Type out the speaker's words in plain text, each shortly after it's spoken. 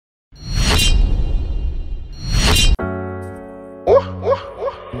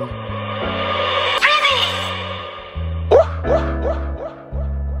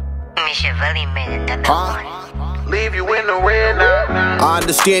Leave you in the red now. I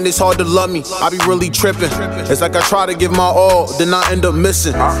understand it's hard to love me, I be really tripping. It's like I try to give my all, then I end up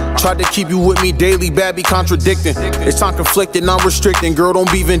missing. Try to keep you with me daily, bad be contradicting. It's time conflicted, not restricting, girl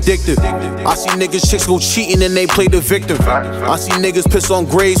don't be vindictive. I see niggas chicks go cheating and they play the victim. I see niggas piss on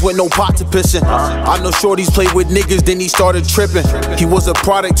graves with no pot to piss in. I know shorties played with niggas, then he started tripping. He was a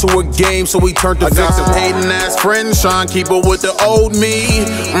product to a game, so he turned to victim. I got some hating ass friends, trying to keep up with the old me.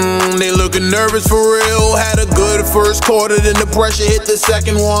 They looking nervous for real. Had a good first quarter, then the pressure hit the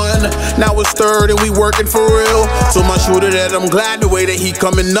second one. Now it's third and we working for real. So my shooter that I'm glad the way that he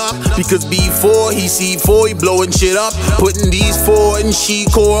coming up. Because B4, he C4, he blowing shit up. Putting these four in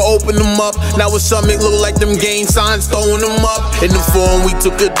she-core, open them up. Now it's something look like them gang signs, throwing them up. In the form we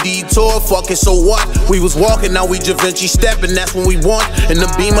took a detour, fuck it, so what? We was walking, now we Javinci stepping, that's when we want. And the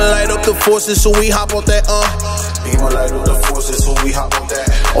beamer light up the forces, so we hop on that Beamer light up the forces, so we hop on that.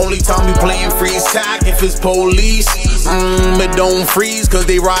 Only time we playing freeze tag if it's police. But don't freeze, cause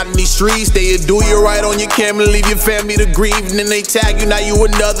they riding these streets. They'll do you right on your camera, leave your family to grieve. And then they tag you, now you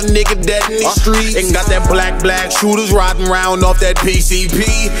another nigga dead in the streets. And got that black shooters riding round off that PCP.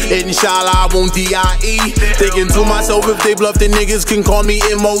 Inshallah I won't DIE. Thinking to myself, if they bluff, the niggas can call me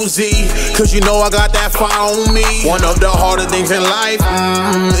MOZ. Cause you know I got that fire on me. One of the harder things in life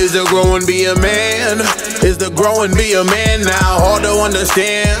is to grow and be a man. Is to grow and be a man now. Hard to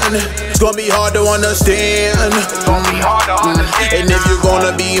understand. It's gonna be hard to understand. And if you're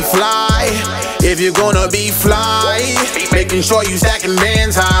gonna be fly, making sure you stacking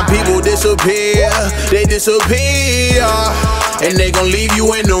man time. People disappear, they disappear. And they gon' leave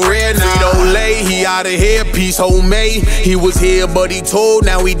you in the red now. Frito-Lay, he outta here, peace homemade. He was here but he told,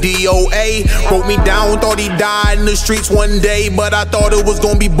 now he DOA. Broke me down, thought he died in the streets one day. But I thought it was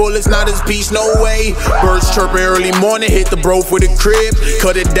gonna be bullets, not his peace, no way. Birds chirping early morning, hit the bro for the crib.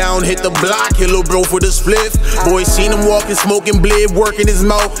 Cut it down, hit the block, hit lil' bro for the spliff. Boy seen him walking, smoking blib, working his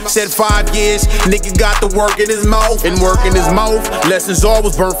mouth. Said 5 years, nigga got the work in his mouth. And work in his mouth, lessons all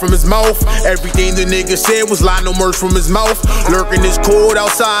was burnt from his mouth. Everything the nigga said was lie, no merch from his mouth. Lurking this cold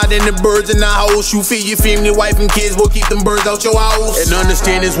outside and the birds in the house. You feed your family, wife and kids, will keep them birds out your house. And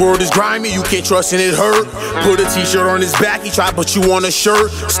understand this world is grimy, you can't trust and it hurt. Put a t-shirt on his back, he try to put you on a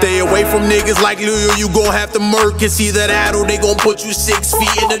shirt. Stay away from niggas like Lil, you gon' have to murk. It's either that or they gon' put you 6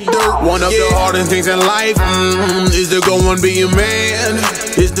 feet in the dirt. One of the hardest things in life is to go and be a man.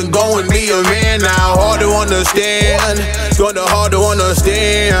 Is to go and be a man now. Hard to understand, it's gonna hard to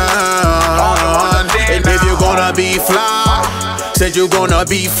understand. And if you're gonna be fly, said you're gonna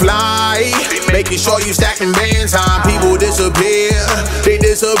be fly, making sure you stacking band time. People disappear, they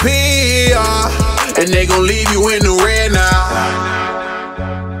disappear. And they gon' leave you in the red now.